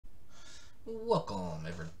Welcome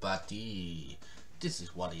everybody, this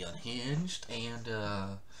is Waddy Unhinged, and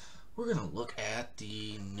we're gonna look at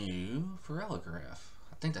the new Farigiraf.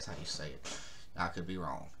 I think that's how you say it. I could be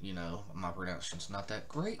wrong, you know, my pronunciation's not that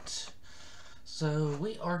great. So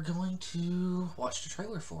we are going to watch the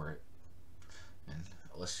trailer for it, and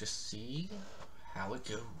let's just see how it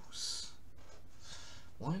goes.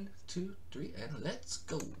 1, 2, 3, and let's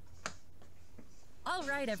go.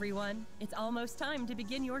 Alright everyone, it's almost time to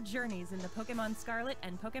begin your journeys in the Pokemon Scarlet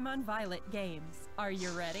and Pokemon Violet games. Are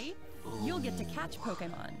you ready? Ooh. You'll get to catch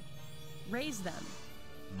Pokemon, raise them,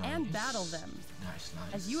 and battle them. Nice.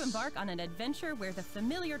 As you embark on an adventure where the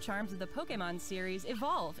familiar charms of the Pokemon series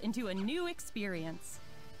evolve into a new experience.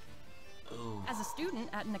 Ooh. As a student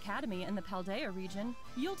at an academy in the Paldea region,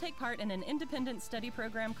 you'll take part in an independent study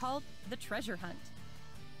program called the Treasure Hunt.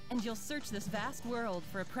 And you'll search this vast world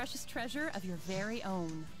for a precious treasure of your very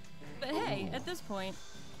own. But hey, at this point,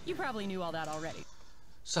 you probably knew all that already.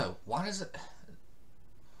 So, why is it...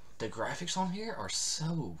 The graphics on here are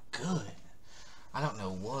so good. I don't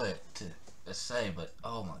know what to say, but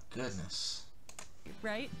oh my goodness.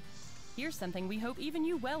 Right? Here's something we hope even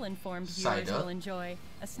you well-informed viewers will enjoy.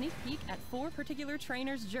 A sneak peek at 4 particular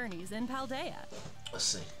trainers' journeys in Paldea. Let's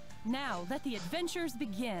see. Now, let the adventures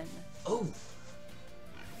begin. Oh!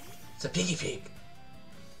 It's a piggy pig.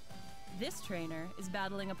 This trainer is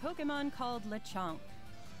battling a Pokemon called Lechonk.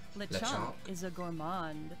 Lechonk is a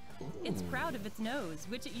gourmand. Ooh. It's proud of its nose,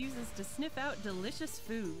 which it uses to sniff out delicious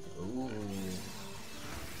food. Ooh.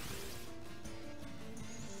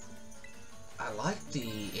 I like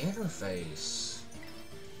the interface.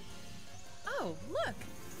 Oh, look!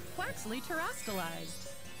 Quaxly terastallized.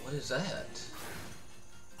 What is that?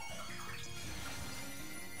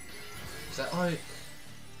 Is that like...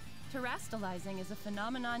 Terastallizing is a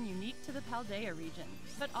phenomenon unique to the Paldea region,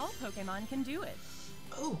 but all Pokemon can do it.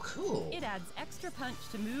 Oh, cool. It adds extra punch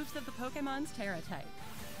to moves of the Pokemon's Terra type.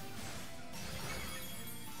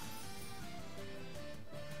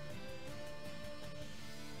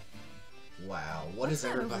 Wow, what What's is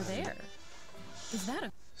everybody... over there? Is that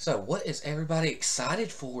a... So, what is everybody excited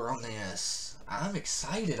for on this? I'm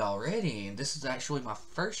excited already, and this is actually my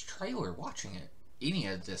first trailer watching it. Any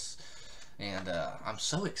of this. And, I'm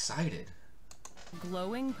so excited.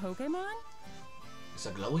 glowing Pokemon? It's a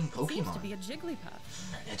glowing Pokemon. Seems to be a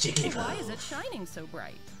Jigglypuff. A Jigglypuff. Why is it shining so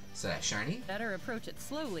bright? Is that shiny? Better approach it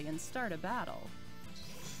slowly and start a battle.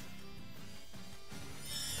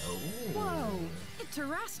 Oh. Whoa! It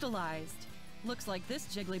terastallized! Looks like this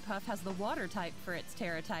Jigglypuff has the water type for its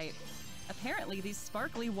Terra type. Apparently these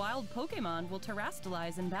sparkly wild Pokemon will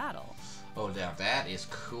terastallize in battle. Oh, now that is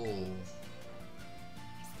cool.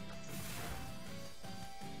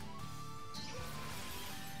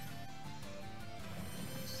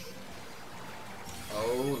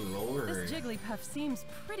 Oh, Lord. This Jigglypuff seems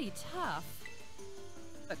pretty tough.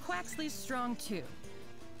 But Quaxly's strong too.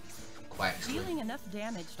 Quaxly. Dealing enough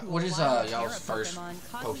damage to What a is wild y'all's Terra first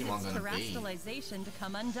Pokemon causes Pokemon its gonna be? terastallization to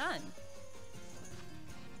come undone.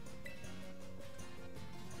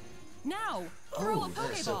 Now, throw a Pokeball!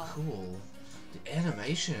 That's so cool. The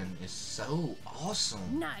animation is so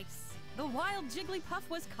awesome. Nice! The wild Jigglypuff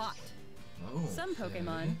was caught. Oh, Some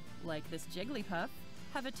Pokemon, like this Jigglypuff,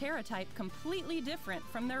 have a Terra type completely different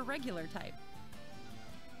from their regular type.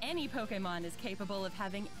 Any Pokemon is capable of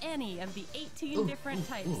having any of the 18 different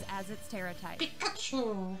types as its Terra type.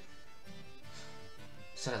 Pikachu!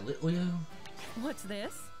 Is that a Litleo? What's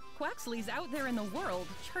this? Quaxly's out there in the world,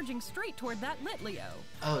 charging straight toward that Litleo.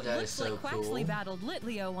 Oh, that is so Looks like Quaxly cool. battled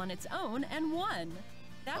Litleo on its own and won.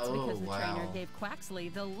 That's because the trainer gave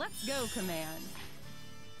Quaxly the Let's Go command.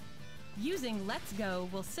 Using Let's Go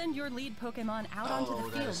will send your lead Pokemon out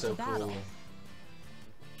onto the field to battle. Cool.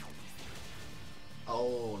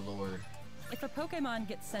 Oh, Lord. If a Pokemon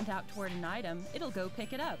gets sent out toward an item, it'll go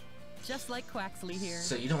pick it up. Just like Quaxly here.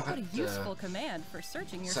 So you don't have What a useful command for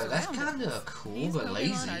searching your surroundings. So that's kind of cool, These but Pokemon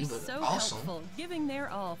lazy, are but so awesome. helpful, giving their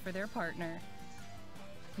all for their partner.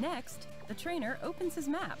 Next, the trainer opens his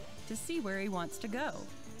map to see where he wants to go.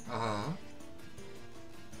 Uh-huh.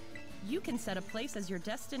 You can set a place as your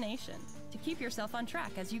destination to keep yourself on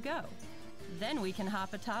track as you go. Then we can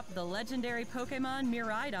hop atop the legendary Pokemon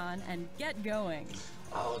Miraidon and get going.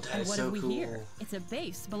 Oh, that and is what so have we cool. here? It's a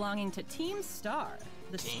base belonging to Team Star,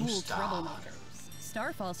 the Team school Star. troublemakers.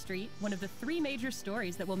 Starfall Street, one of the 3 major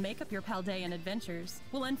stories that will make up your Paldean adventures,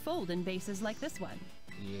 will unfold in bases like this one.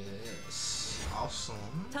 Yes.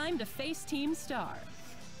 Awesome. Time to face Team Star.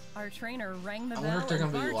 Our trainer rang the I wonder bell if they're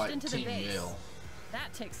and gonna be barged like into the Team base. Yell.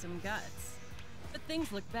 That takes some guts. But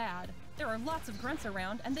things look bad. There are lots of grunts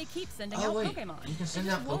around, and they keep sending Oh, out wait. Pokemon. You can send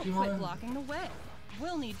They just out won't Pokemon? quit blocking the way.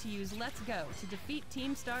 we'll need to use Let's Go to defeat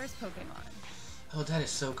Team Star's Pokemon. Oh, that is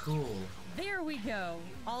so cool. There we go.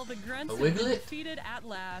 All the grunts A have been Wiglet? defeated at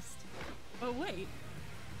last. Oh wait,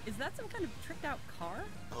 is that some kind of tricked out car?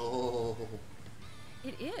 Oh.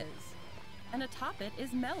 It is. And atop it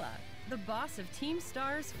is Mela, the boss of Team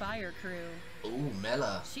Star's fire crew. Ooh,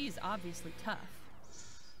 Mela. She's obviously tough.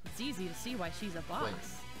 It's easy to see why she's a boss. Wait.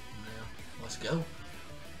 Yeah. Let's go.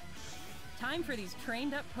 Time for these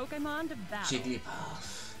trained up Pokemon to battle.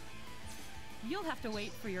 Jigglypuff. You'll have to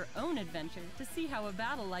wait for your own adventure to see how a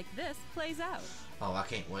battle like this plays out. Oh, I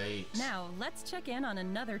can't wait. Now, let's check in on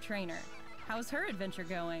another trainer. How's her adventure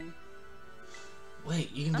going?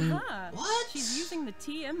 Wait, you can do... What? She's using the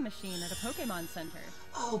TM machine at a Pokemon Center.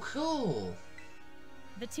 Oh, cool.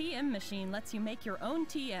 The TM machine lets you make your own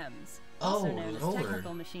TMs, also Oh, known as Lord.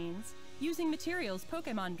 technical machines, using materials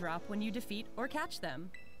Pokemon drop when you defeat or catch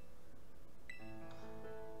them.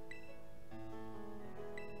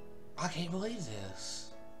 I can't believe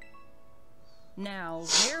this. Now,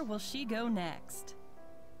 where will she go next?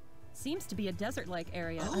 Seems to be a desert-like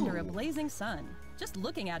area under a Oh. blazing sun. Just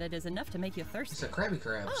looking at it is enough to make you thirsty. It's a Krabby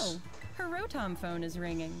Crabs. Oh, her Rotom phone is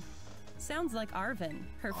ringing. Sounds like Arvin,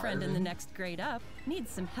 her friend in the Arvin? next grade up, needs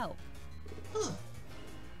some help. Huh.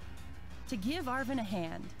 To give Arvin a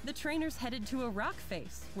hand, the trainer's headed to a rock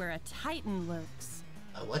face where a Titan lurks.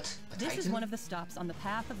 A what? A This Titan? is one of the stops on the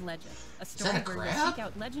Path of Legend, a that story a where you'll crab? seek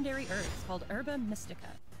out legendary herbs called Herba Mystica.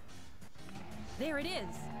 There it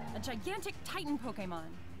is, a gigantic Titan Pokemon.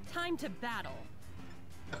 Time to battle.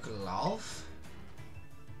 A Glove?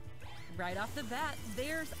 Right off the bat,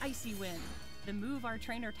 there's Icy Wind, the move our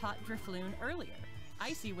trainer taught Drifloon earlier.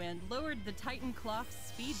 Icy Wind lowered the Titan Cloth's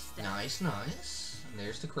speed step. Nice, nice. And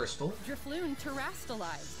there's the crystal. Drifloon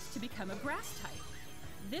terastallized to become a grass type.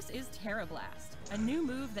 This is Terra Blast, a new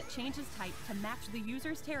move that changes type to match the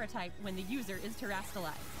user's Terra type when the user is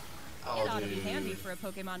terastallized. Oh, It ought to be dude. handy for a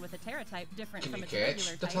Pokemon with a Terra type different Can from you its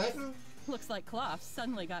regular catch the type. Titan? Looks like Cloth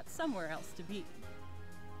suddenly got somewhere else to be.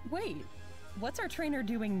 Wait, what's our trainer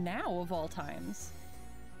doing now of all times?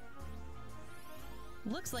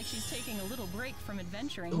 Looks like she's taking a little break from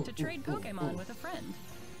adventuring to trade Pokemon with a friend.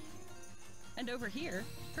 And over here,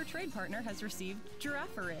 her trade partner has received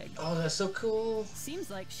Girafarig. Oh, that's so cool. Seems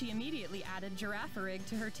like she immediately added Girafarig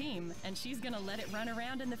to her team, and she's gonna let it run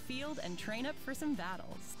around in the field and train up for some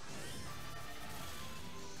battles.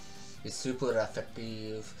 It's super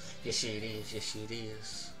effective. Yes, it is. Yes, it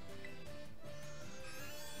is.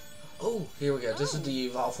 Oh, here we go. This is the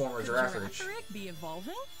evolved form of Could Girafarig. Girafarig be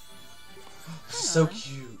evolving? So on.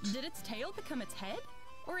 cute. Did its tail become its head?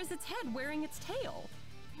 Or is its head wearing its tail?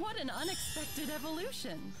 What an unexpected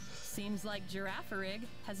evolution! Seems like Girafarig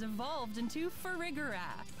has evolved into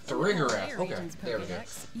Farigiraf. Farigiraf, In the okay, region's there we go.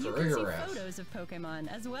 Pokédex, you can see Farigiraf. photos of Pokemon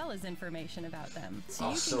as well as information about them, so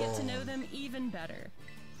Awesome. you can get to know them even better.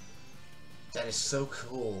 That is so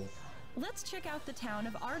cool. Let's check out the town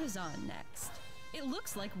of Artisan next. It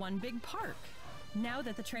looks like one big park. Now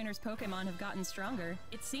that the trainer's Pokemon have gotten stronger,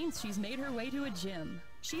 it seems she's made her way to a gym.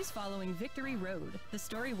 She's following Victory Road, the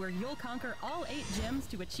story where you'll conquer all 8 gyms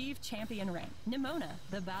to achieve champion rank. Nimona,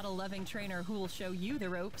 the battle-loving trainer who'll show you the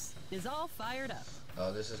ropes, is all fired up.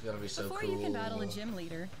 Oh, this is gonna be so Before cool. you can battle a gym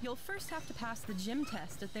leader, you'll first have to pass the gym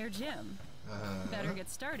test at their gym. Better get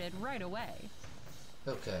started right away.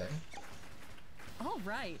 Okay. All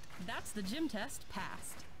right, that's the gym test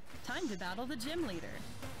passed. Time to battle the gym leader.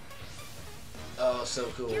 Oh, so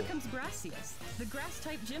cool. Here comes Gracias, the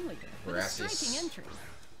grass-type gym leader, with a Gracias. striking entry.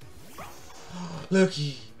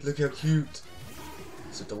 Looky, look how cute.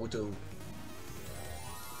 It's a Dodo.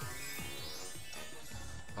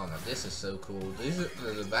 Oh no, this is so cool. These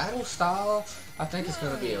are the battle style. I think it's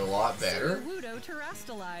gonna be a lot better Sudowoodo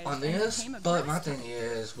terastallized on and this. became a But my grass thing type.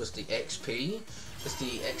 is, was the XP? Is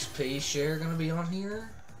the XP share gonna be on here?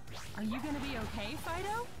 Are you gonna be okay,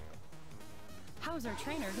 Fido? How's our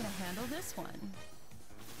trainer gonna handle this one?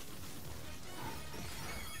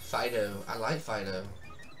 Fido, I like Fido.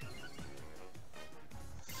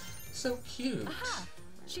 So cute. Aha!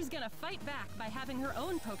 She's gonna fight back by having her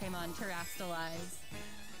own Pokemon terastallize.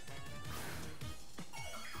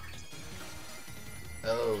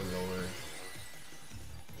 Oh lord,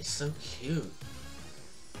 it's so cute.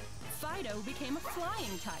 Fido became a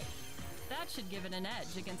flying type. That should give it an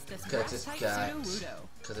edge against this Cause it's grass-type got, Sudowoodo.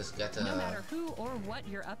 cause it's got the. No matter who or what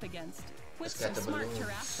you're up against, with It's got some the smart balloons.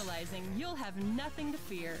 terastallizing, you'll have nothing to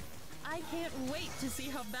fear. I can't wait to see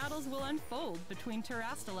how battles will unfold between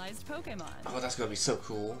terastallized Pokemon. Oh, that's gonna be so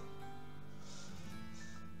cool.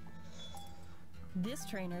 This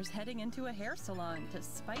trainer's heading into a hair salon to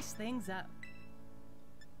spice things up.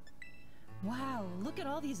 Wow, look at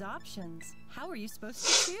all these options. How are you supposed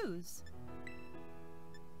to choose?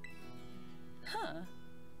 Huh.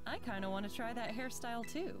 I kind of want to try that hairstyle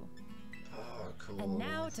too. Oh, cool. And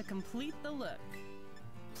now to complete the look.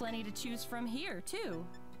 Plenty to choose from here too.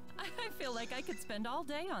 I feel like I could spend all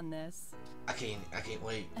day on this. I can't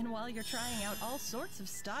wait. And while you're trying out all sorts of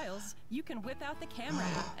styles, you can whip out the camera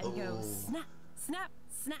app and go snap, snap,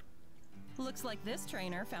 snap. Looks like this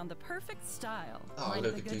trainer found the perfect style. Oh, Light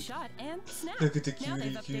look a at good the- shot and snap. Look at the Now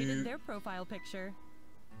they've cutie updated cute. their profile picture.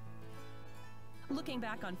 Looking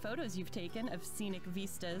back on photos you've taken of scenic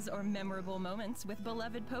vistas or memorable moments with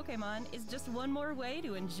beloved Pokemon is just one more way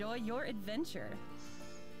to enjoy your adventure.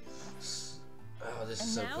 Oh, this And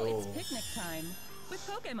is so now cool. it's picnic time with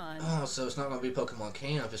Pokemon. Oh, so it's not going to be Pokemon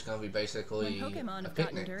camp. It's going to be basically When Pokemon a have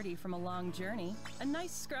gotten picnic. dirty from a long journey, a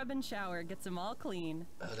nice scrub and shower gets them all clean.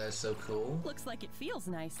 Oh, that's so cool. Looks like it feels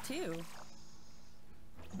nice too.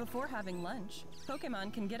 Before having lunch,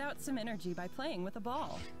 Pokemon can get out some energy by playing with a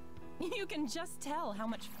ball. You can just tell how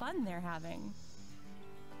much fun they're having.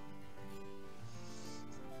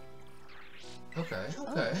 Okay,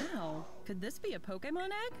 okay. Oh wow, could this be a Pokemon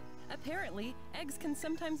egg? Apparently, eggs can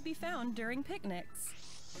sometimes be found during picnics.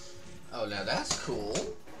 Oh, now that's cool.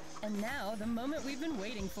 And now, the moment we've been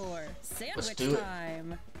waiting for, sandwich do it.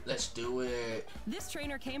 time. Let's do it. This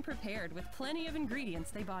trainer came prepared with plenty of ingredients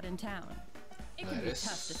they bought in town. It can be Nice.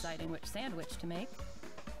 tough deciding which sandwich to make.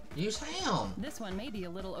 Use ham. This one may be a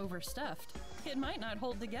little overstuffed. It might not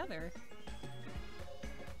hold together.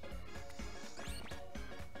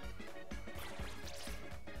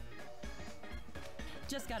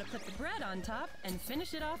 Just gotta put the bread on top and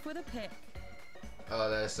finish it off with a pick. Oh,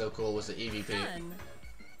 that's so cool. What's the EVP? Done.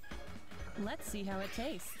 Let's see how it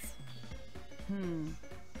tastes.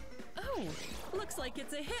 Oh, looks like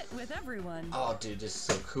it's a hit with everyone. Oh, dude, this is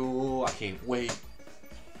so cool. I can't wait.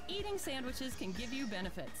 Eating sandwiches can give you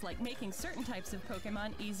benefits like making certain types of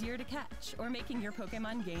Pokemon easier to catch or making your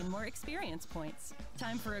Pokemon gain more experience points.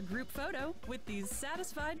 Time for a group photo with these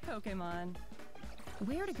satisfied Pokemon.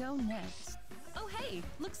 Where to go next? Oh hey,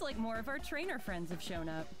 looks like more of our trainer friends have shown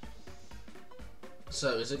up.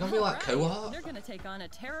 So, is it going to be like Alright, co-op? They're gonna take on a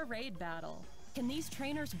Terra Raid battle. Can these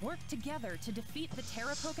trainers work together to defeat the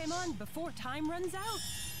Terra Pokemon before time runs out?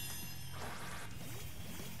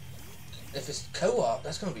 If it's co-op,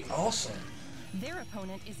 that's going to be awesome. Their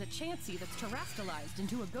opponent is a Chansey that's terrestrialized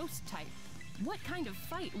into a ghost type. What kind of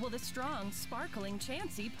fight will the strong, sparkling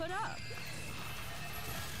Chansey put up?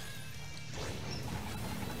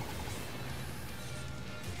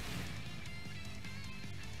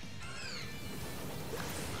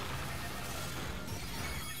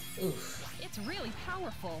 Oof. It's really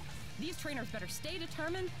powerful. These trainers better stay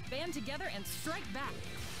determined, band together, and strike back.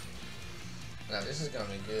 Now, this is going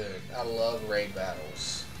to be good. I love raid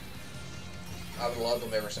battles. I've loved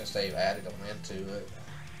them ever since they've added them into it.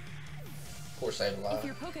 Of course, they've If lied.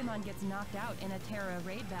 your Pokemon gets knocked out in a Terra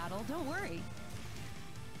Raid battle, don't worry.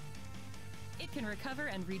 It can recover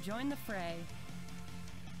and rejoin the fray.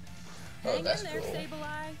 Oh, Hang that's in there, cool.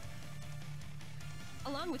 Sableye!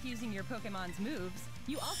 Along with using your Pokemon's moves,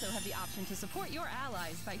 you also have the option to support your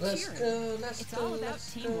allies by Let's cheering. go, let's It's go, all about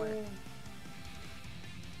let's teamwork. go.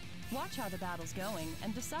 Watch how the battle's going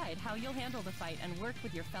and decide how you'll handle the fight and work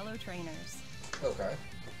with your fellow trainers. Okay.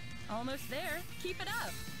 Almost there. Keep it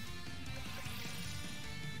up.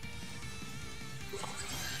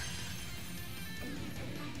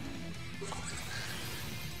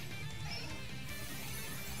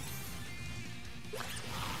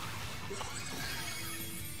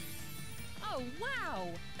 Oh, wow!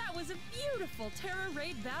 That was a beautiful Terra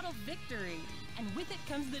Raid battle victory! And with it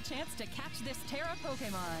comes the chance to catch this Terra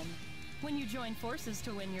Pokemon. When you join forces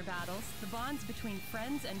to win your battles, the bonds between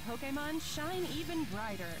friends and Pokemon shine even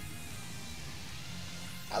brighter.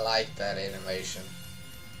 I like that animation.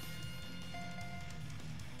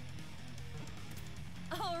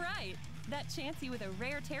 Alright! That Chansey with a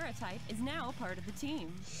rare Terra type is now part of the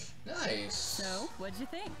team. Nice. So, what'd you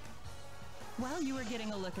think? While you were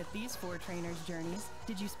getting a look at these four trainers' journeys,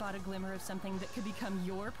 did you spot a glimmer of something that could become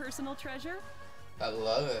your personal treasure? I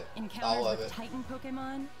love it. Encounters All of with it. Titan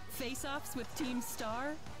Pokemon? Face-offs with Team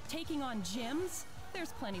Star? Taking on gyms?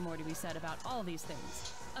 There's plenty more to be said about all these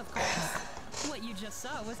things. Of course, what you just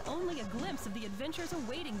saw was only a glimpse of the adventures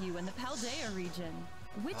awaiting you in the Paldea region.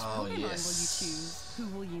 Which Oh, Pokemon yes. will you choose? Who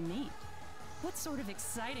will you meet? What sort of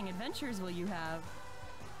exciting adventures will you have?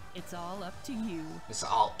 It's all up to you. It's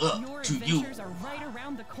all up Your to you. adventures are right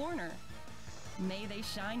around the corner. May they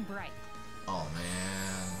shine bright. Oh,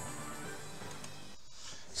 man.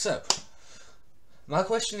 So, my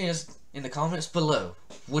question is, in the comments below,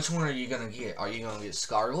 Which one are you gonna get? Are you gonna get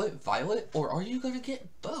Scarlet, Violet, or are you gonna get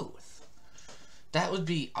both? That would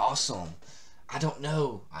be awesome. I don't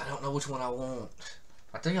know. I don't know which one I want.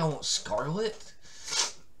 I think I want Scarlet.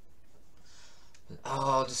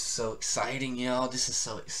 Oh, this is so exciting, y'all. This is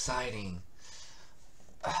so exciting.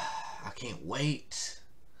 I can't wait.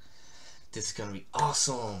 This is gonna be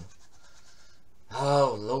awesome.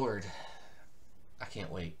 Oh, Lord. I can't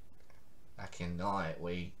wait. I cannot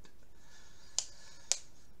wait.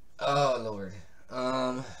 Oh, Lord.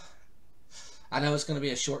 I know it's going to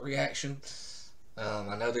be a short reaction.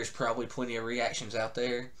 I know there's probably plenty of reactions out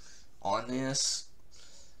there on this.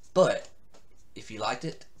 But, if you liked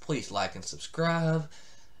it, please like and subscribe.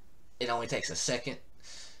 It only takes a second.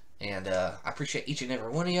 And, I appreciate each and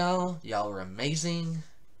every one of y'all. Y'all are amazing.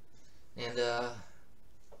 And,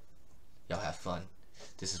 y'all have fun.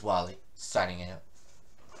 This is Wally, signing out.